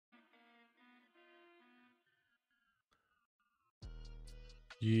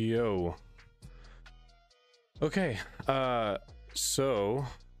Yo. Okay, so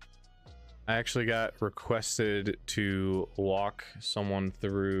I actually got requested to walk someone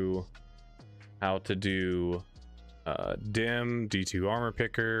through how to do dim,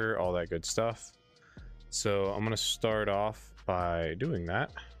 D2ArmorPicker, all that good stuff. So I'm gonna start off by doing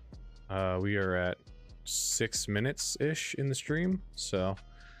that. We are at 6 minutes ish in the stream, so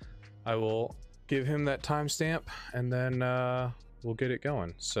I will give him that timestamp and then we'll get it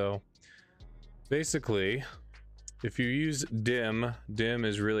going. So basically, if you use dim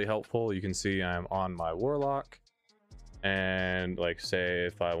is really helpful. You can see I'm on my warlock, and like say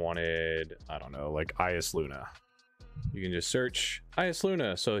if I wanted, I don't know, like IS Luna, you can just search IS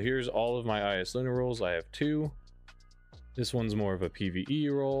Luna. So here's all of my IS Luna roles. I have 2. This one's more of a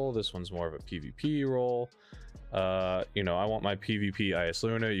PvE role, this one's more of a PvP role. You know, I want my PvP IS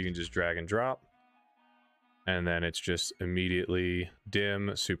Luna. You can just drag and drop, and then it's just immediately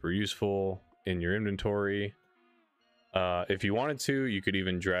dim, super useful in your inventory. If you wanted to, you could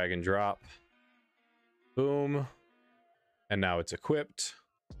even drag and drop, boom, and now it's equipped.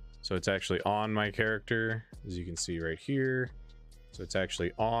 So it's actually on my character, as you can see right here. So it's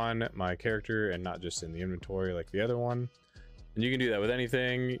actually on my character and not just in the inventory like the other one. And you can do that with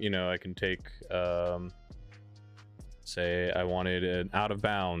anything. You know, I can take say I wanted an out of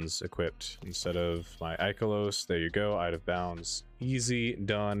bounds equipped instead of my Ikelos. There you go, out of bounds, easy,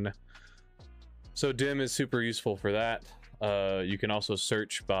 done. So dim is super useful for that. You can also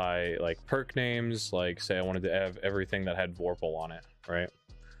search by like perk names, like say I wanted to have everything that had Vorpal on it, right?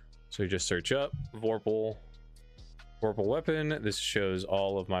 So you just search up Vorpal weapon. This shows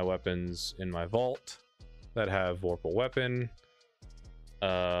all of my weapons in my vault that have Vorpal weapon.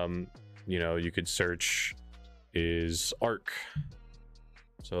 You know, you could search is arc.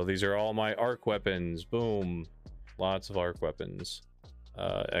 So these are all my arc weapons. Boom, lots of arc weapons.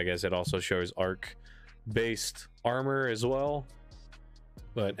 I guess it also shows arc based armor as well,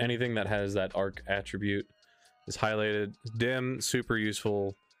 but anything that has that arc attribute is highlighted. Dim, super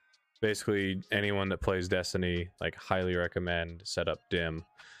useful. Basically anyone that plays Destiny, like, highly recommend set up dim.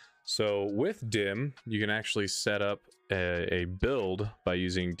 So with dim, you can actually set up a build by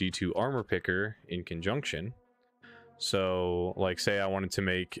using D2ArmorPicker in conjunction. So like say I wanted to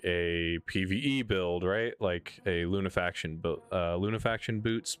make a PvE build, right? Like a Lunafaction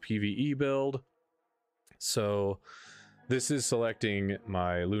boots PvE build. So this is selecting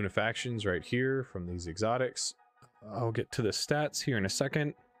my Lunafactions right here from these exotics. I'll get to the stats here in a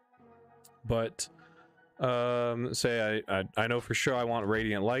second. But say I know for sure I want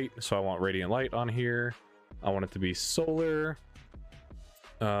Radiant Light, so I want Radiant Light on here. I want it to be solar.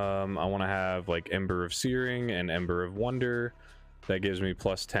 I want to have like Ember of Searing and Ember of Wonder. That gives me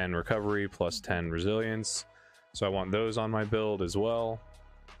plus 10 recovery, plus 10 resilience. So I want those on my build as well.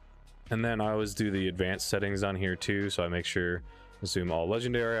 And then I always do the advanced settings on here too. So I make sure, assume all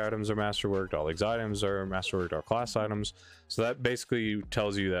legendary items are masterworked, all exotic items are masterworked, all class items. So that basically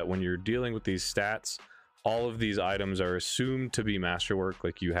tells you that when you're dealing with these stats, all of these items are assumed to be masterwork.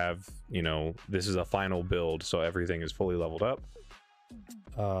 Like you have, you know, this is a final build, so everything is fully leveled up.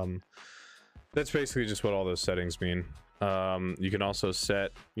 That's basically just what all those settings mean. You can also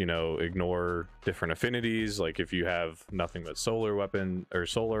set, you know, ignore different affinities. Like if you have nothing but solar weapon or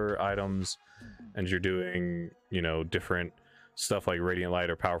solar items and you're doing, you know, different stuff like Radiant Light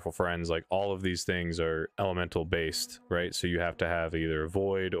or Powerful Friends, like all of these things are elemental based, right? So you have to have either a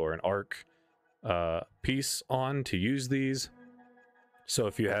void or an arc piece on to use these. So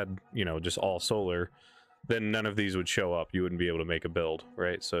if you had, you know, just all solar, then none of these would show up. You wouldn't be able to make a build,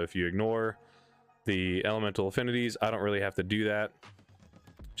 right? So if you ignore the elemental affinities, I don't really have to do that,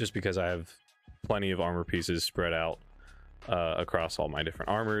 just because I have plenty of armor pieces spread out across all my different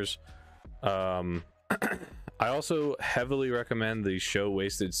armors. I also heavily recommend the show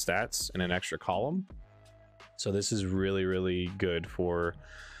wasted stats in an extra column. So this is really, really good for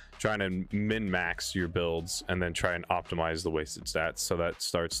trying to min-max your builds and then try and optimize the wasted stats. So that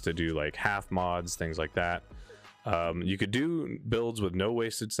starts to do like half mods, things like that. You could do builds with no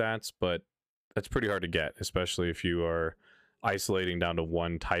wasted stats, but that's pretty hard to get, especially if you are isolating down to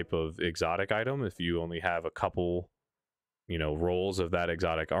one type of exotic item. If you only have a couple, you know, rolls of that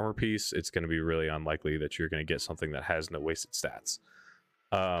exotic armor piece, it's going to be really unlikely that you're going to get something that has no wasted stats.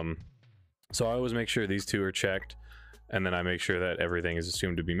 So I always make sure these two are checked, and then I make sure that everything is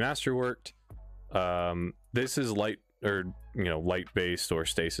assumed to be masterworked. This is light, or you know, light based or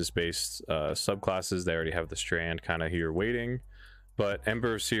stasis based subclasses. They already have the strand kind of here waiting, but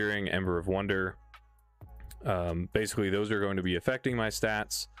Ember of Searing, Ember of Wonder, basically those are going to be affecting my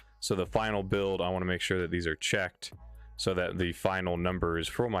stats. So the final build, I want to make sure that these are checked so that the final numbers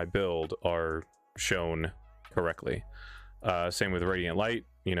for my build are shown correctly. Same with radiant light.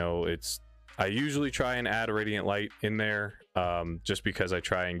 You know, I usually try and add a radiant light in there, just because I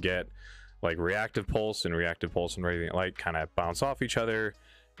try and get like reactive pulse and radiant light kind of bounce off each other,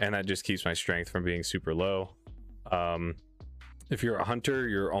 and that just keeps my strength from being super low. If you're a hunter,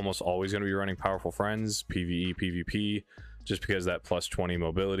 you're almost always going to be running powerful friends, PvE, PvP, just because that plus 20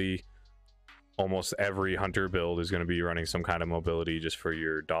 mobility. Almost every hunter build is going to be running some kind of mobility just for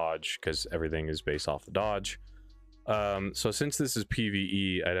your dodge, because everything is based off the dodge. So since this is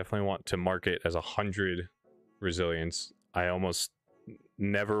PvE, I definitely want to mark it as 100 resilience. I almost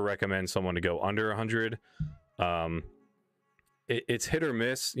never recommend someone to go under 100. It's hit or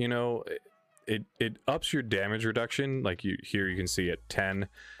miss, you know. It ups your damage reduction. Like here you can see at 10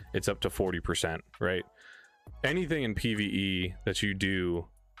 it's up to 40%, right? Anything in PvE that you do,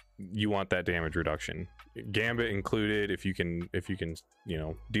 you want that damage reduction, gambit included, if you can you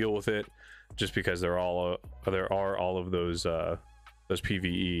know, deal with it, just because there are all of those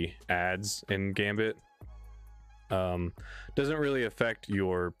PvE ads in gambit. Doesn't really affect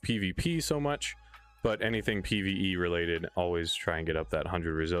your PvP so much, but anything PvE related, always try and get up that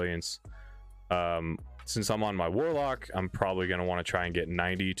 100 resilience. Since I'm on my warlock, I'm probably going to want to try and get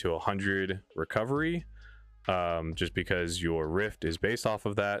 90 to 100 recovery, just because your rift is based off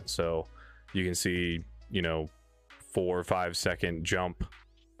of that. So you can see, you know, 4 or 5 second jump,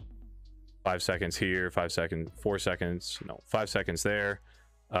 5 seconds here, 5 seconds, 4 seconds, no, 5 seconds there.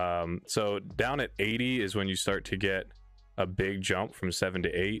 So down at 80 is when you start to get a big jump from 7 to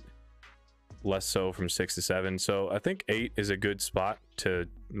 8, less so from 6 to 7. So I think 8 is a good spot to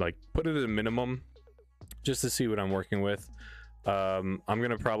like put it at a minimum, just to see what I'm working with. I'm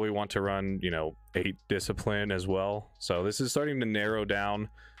gonna probably want to run, you know, 8 discipline as well. So this is starting to narrow down.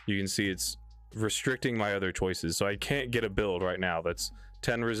 You can see it's restricting my other choices, so I can't get a build right now that's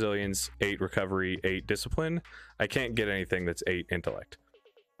 10 resilience, 8 recovery, 8 discipline. I can't get anything that's 8 intellect.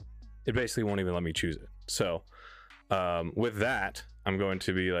 It basically won't even let me choose it. So with that, I'm going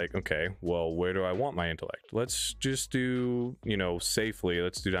to be like, okay, well, where do I want my intellect? Let's just do, you know, safely,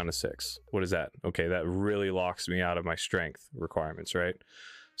 let's do down to 6. What is that? Okay, that really locks me out of my strength requirements, right?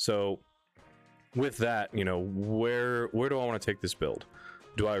 So with that, you know, where do I want to take this build?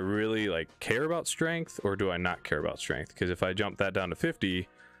 Do I really like care about strength, or do I not care about strength? Because if I jump that down to 50,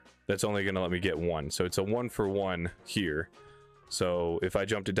 that's only going to let me get 1. So it's a 1-for-1 here. So if I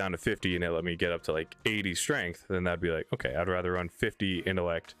jumped it down to 50 and it let me get up to like 80 strength, then that'd be like, okay, I'd rather run 50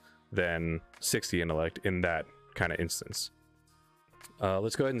 intellect than 60 intellect in that kind of instance.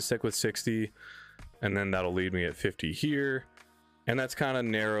 Let's go ahead and stick with 60, and then that'll lead me at 50 here. And that's kind of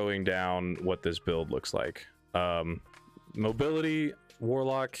narrowing down what this build looks like. Mobility,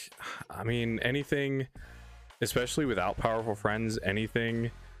 warlock, I mean, anything, especially without powerful friends, anything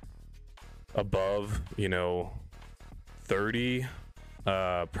above, you know, 30,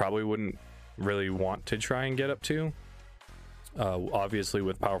 probably wouldn't really want to try and get up to. Obviously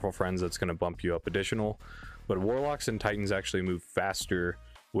with powerful friends, that's going to bump you up additional, but warlocks and titans actually move faster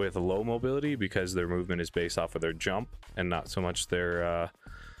with low mobility because their movement is based off of their jump and not so much their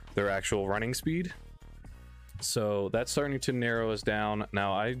actual running speed. So that's starting to narrow us down.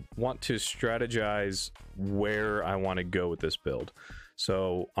 Now I want to strategize where I want to go with this build.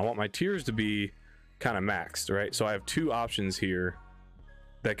 So I want my tiers to be kind of maxed, right? So I have 2 options here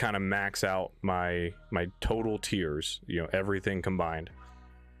that kind of max out my total tiers, you know, everything combined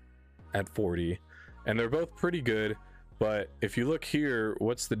at 40, and they're both pretty good. But if you look here,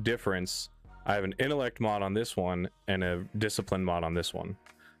 what's the difference? I have an intellect mod on this one and a discipline mod on this one.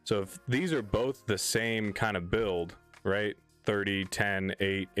 So if these are both the same kind of build, right? 30, 10,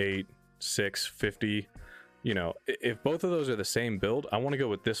 8, 8, 6, 50, you know, if both of those are the same build, I want to go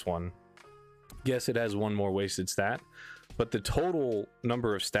with this one. Yes, it has 1 more wasted stat, but the total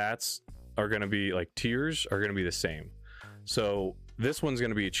number of stats are going to be like tiers are going to be the same. So this one's going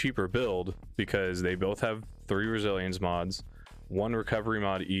to be a cheaper build because they both have 3 resilience mods, 1 recovery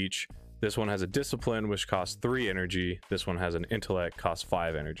mod each. This one has a discipline, which costs 3 energy. This one has an intellect, costs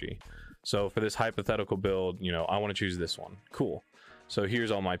 5 energy. So for this hypothetical build, you know, I want to choose this one. Cool. So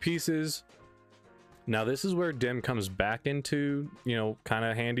here's all my pieces. Now this is where dim comes back into, you know, kind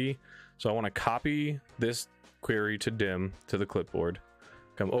of handy. So I want to copy this query to dim to the clipboard,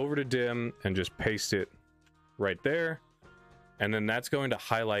 come over to dim and just paste it right there. And then that's going to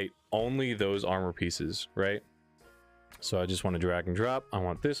highlight only those armor pieces, right? So I just want to drag and drop. I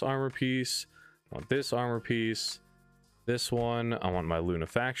want this armor piece. I want this armor piece. This one. I want my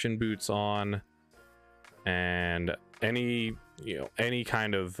Lunafaction boots on. And any, you know, any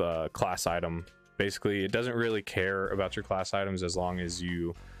kind of class item Basically, it doesn't really care about your class items as long as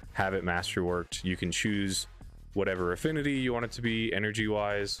you have it masterworked. You can choose whatever affinity you want it to be energy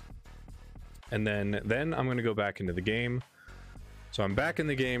wise, and then I'm going to go back into the game. So I'm back in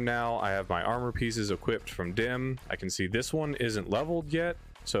the game now. I have my armor pieces equipped from dim. I can see this one isn't leveled yet,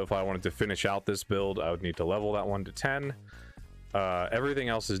 so if I wanted to finish out this build, I would need to level that one to 10. Everything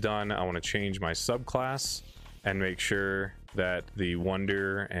else is done. I want to change my subclass and make sure that the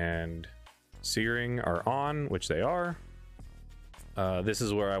Wonder and Searing are on, which they are. This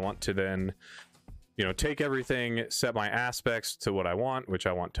is where I want to then, you know, take everything, set my aspects to what I want, which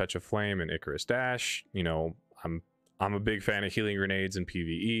I want Touch of Flame and Icarus Dash. You know, I'm a big fan of healing grenades and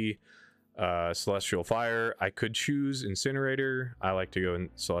PvE. Celestial Fire, I could choose Incinerator. I like to go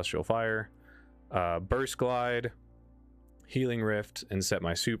in Celestial Fire. Burst Glide, Healing Rift, and set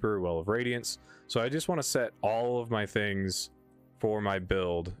my super Well of Radiance. So I just want to set all of my things for my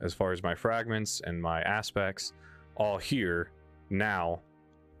build as far as my fragments and my aspects all here. Now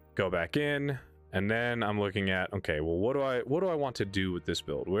go back in, and then I'm looking at, okay, well, what do I want to do with this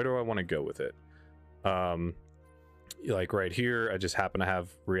build? Where do I want to go with it? Like right here, I just happen to have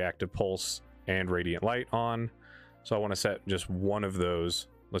Reactive Pulse and Radiant Light on, so I want to set just one of those.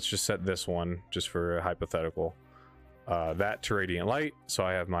 Let's just set this one just for a hypothetical. That to Radiant Light, so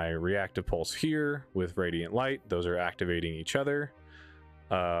I have my Reactive Pulse here with Radiant Light. Those are activating each other.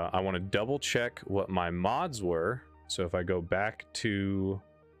 I want to double check what my mods were. So if I go back to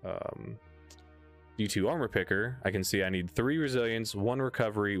D2ArmorPicker, I can see I need 3 Resilience, 1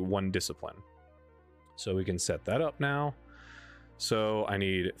 Recovery, 1 Discipline. So we can set that up now. So I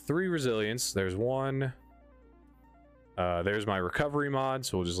need 3 Resilience. There's 1. There's my Recovery mod,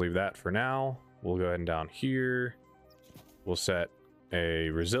 so we'll just leave that for now. We'll go ahead and down here. We'll set a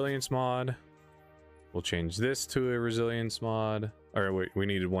Resilience mod. We'll change this to a Resilience mod. Or wait, we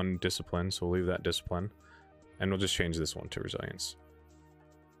needed 1 Discipline, so we'll leave that Discipline. And we'll just change this one to Resilience.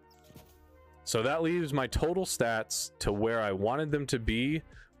 So that leaves my total stats to where I wanted them to be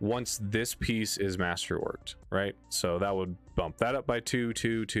once this piece is masterworked, right? So that would bump that up by 2,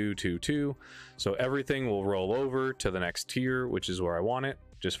 2, 2, 2, 2. So everything will roll over to the next tier, which is where I want it,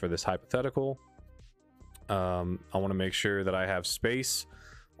 just for this hypothetical. I want to make sure that I have space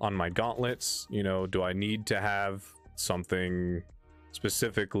on my gauntlets. You know, do I need to have something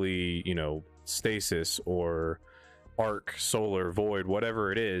specifically, you know, stasis or arc, solar, void,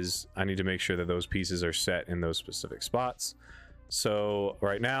 whatever it is? I need to make sure that those pieces are set in those specific spots. So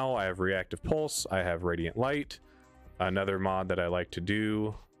right now I have Reactive Pulse, I have Radiant Light. Another mod that I like to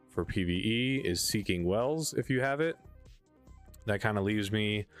do for PvE is Seeking Wells, if you have it. That kind of leaves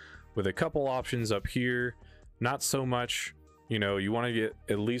me with a couple options up here. Not so much, you know, you want to get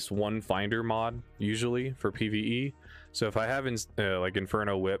at least 1 Finder mod usually for PvE. So if I have like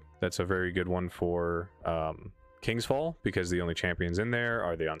Inferno Whip, that's a very good one for King's Fall, because the only champions in there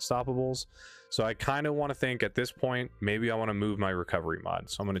are the Unstoppables. So I kind of want to think at this point, maybe I want to move my Recovery mod.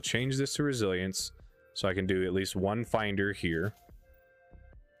 So I'm going to change this to Resilience, so I can do at least 1 Finder here.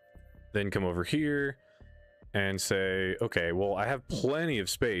 Then come over here and say, okay, well, I have plenty of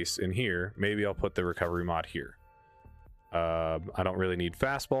space in here. Maybe I'll put the Recovery mod here. I don't really need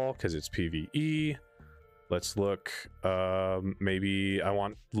Fastball because it's PvE. Let's look. Maybe I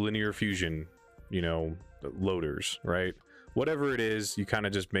want Linear Fusion, you know, loaders, right? Whatever it is, you kind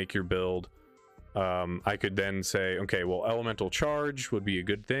of just make your build. I could then say, okay, well, Elemental Charge would be a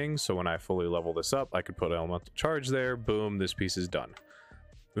good thing. So when I fully level this up, I could put Elemental Charge there. Boom, this piece is done.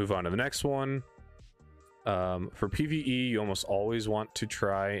 Move on to the next one. For PvE, you almost always want to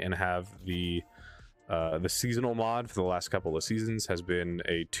try and have the seasonal mod for the last couple of seasons has been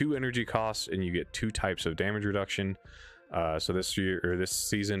a 2 energy cost, and you get 2 types of damage reduction. So this year, or this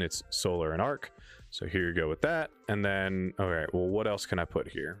season, it's Solar and Arc. So here you go with that. And then, all right, well, what else can I put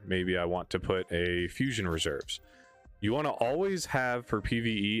here? Maybe I want to put a Fusion Reserves. You want to always have for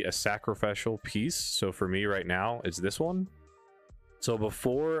PvE a sacrificial piece. So for me right now, it's this one. So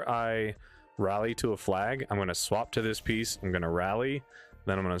before I rally to a flag, I'm going to swap to this piece. I'm going to rally.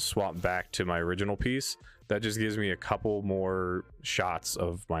 Then I'm going to swap back to my original piece. That just gives me a couple more shots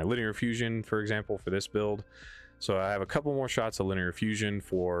of my Linear Fusion, for example, for this build. So I have a couple more shots of Linear Fusion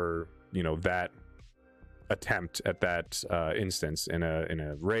for, you know, that attempt at that instance in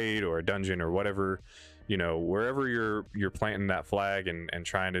a raid or a dungeon or whatever, you know, wherever you're planting that flag and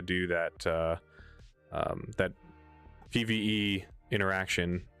trying to do that that PvE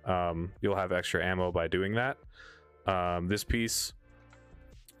interaction. You'll have extra ammo by doing that. This piece,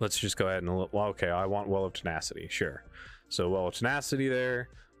 let's just go ahead and look. Well, okay, I want Well of Tenacity, sure. So Well of Tenacity there.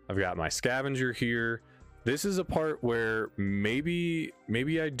 I've got my Scavenger here. This is a part where maybe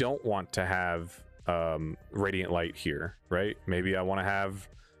I don't want to have radiant light here, right? Maybe I want to have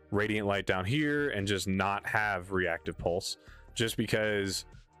radiant light down here and just not have reactive pulse, just because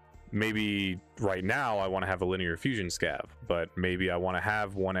maybe right now I want to have a linear fusion scav, but maybe I want to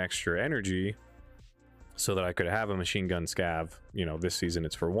have one extra energy so that I could have a machine gun scav. You know, this season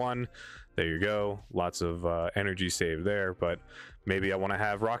it's for one. There you go, lots of energy saved there. But maybe I want to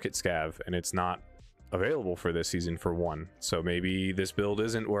have rocket scav and it's not available for this season for one, so maybe this build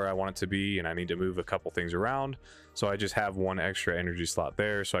isn't where I want it to be and I need to move a couple things around, so I just have one extra energy slot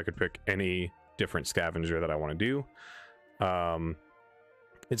there so I could pick any different scavenger that I want to do.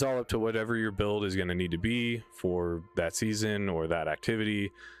 It's all up to whatever your build is going to need to be for that season or that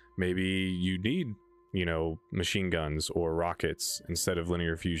activity. Maybe you need, you know, machine guns or rockets instead of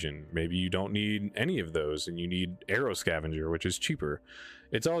linear fusion. Maybe you don't need any of those and you need arrow scavenger, which is cheaper.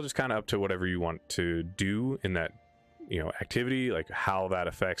 It's all just kind of up to whatever you want to do in that, you know, activity, like how that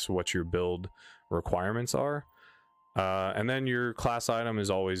affects what your build requirements are. And then your class item is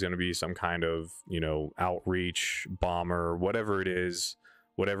always going to be some kind of, you know, outreach, bomber, whatever it is,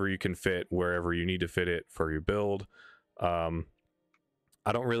 whatever you can fit wherever you need to fit it for your build.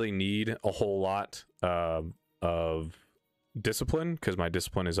 I don't really need a whole lot of discipline, because my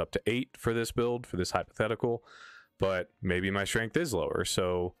discipline is up to 8 for this build, for this hypothetical, but maybe my strength is lower,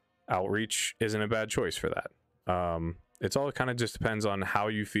 so outreach isn't a bad choice for that. It's all kind of just depends on how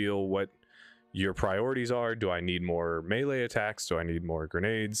you feel, what your priorities are. Do I need more melee attacks? Do I need more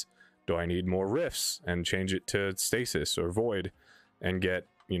grenades? Do I need more rifts and change it to stasis or void and get,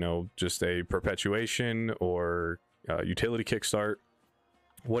 you know, just a perpetuation or utility kickstart?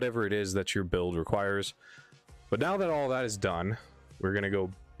 Whatever it is that your build requires. But now that all that is done, we're going to go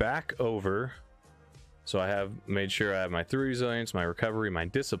back over. So I have made sure I have my 3 resilience, my recovery, my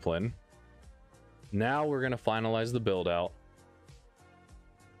discipline. Now we're going to finalize the build out.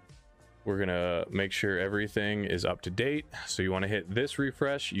 We're going to make sure everything is up to date. So you want to hit this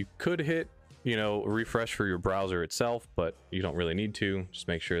refresh. You could hit, you know, refresh for your browser itself, but you don't really need to. Just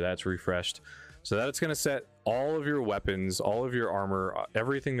make sure that's refreshed. So that's going to set all of your weapons, all of your armor,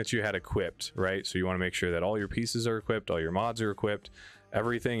 everything that you had equipped, right? So you want to make sure that all your pieces are equipped, all your mods are equipped,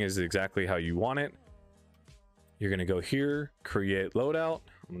 everything is exactly how you want it. You're going to go here, create loadout.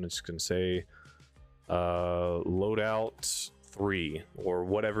 I'm just going to say loadout 3 or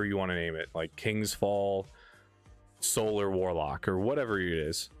whatever you want to name it, like King's Fall, Solar Warlock, or whatever it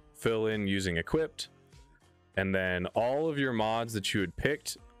is. Fill in using equipped, and then all of your mods that you had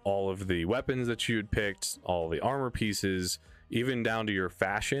picked, all of the weapons that you had picked, all the armor pieces, even down to your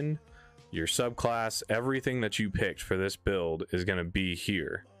fashion, your subclass, everything that you picked for this build is going to be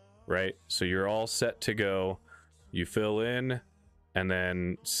here, right? So you're all set to go. You fill in and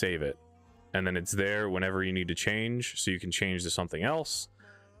then save it, and then it's there whenever you need to change, so you can change to something else.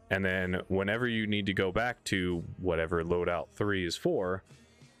 And then whenever you need to go back to whatever loadout 3 is for,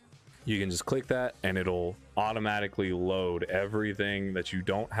 you can just click that and it'll automatically load everything that you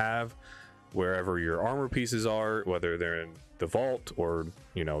don't have, wherever your armor pieces are, whether they're in the vault or,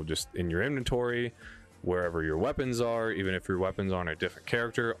 you know, just in your inventory, wherever your weapons are. Even if your weapons are on a different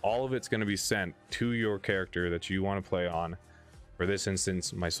character, all of it's going to be sent to your character that you want to play on. For this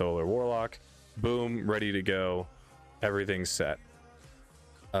instance, my Solar Warlock. Boom, ready to go. Everything's set.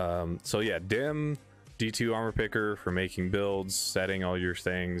 So yeah, dim D2ArmorPicker for making builds, setting all your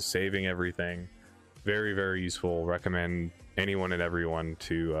things, saving everything. Very, very useful. Recommend anyone and everyone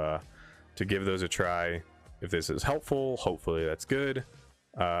to give those a try. If this is helpful, hopefully that's good.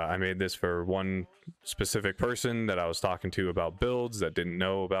 I made this for one specific person that I was talking to about builds that didn't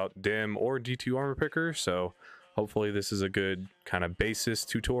know about dim or D2ArmorPicker, so hopefully this is a good kind of basis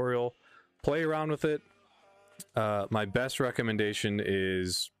tutorial. Play around with it. My best recommendation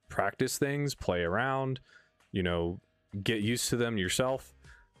is practice things, play around, you know, get used to them yourself.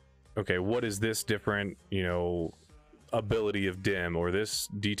 Okay, what is this different, you know, ability of dim or this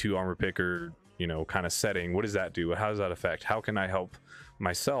D2ArmorPicker, you know, kind of setting? What does that do? How does that affect? How can I help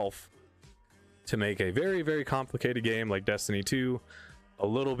myself to make a very, very complicated game like Destiny 2 a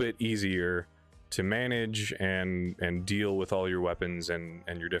little bit easier to manage and deal with all your weapons and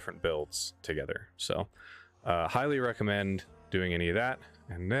your different builds together? So highly recommend doing any of that.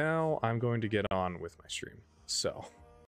 And now I'm going to get on with my stream. So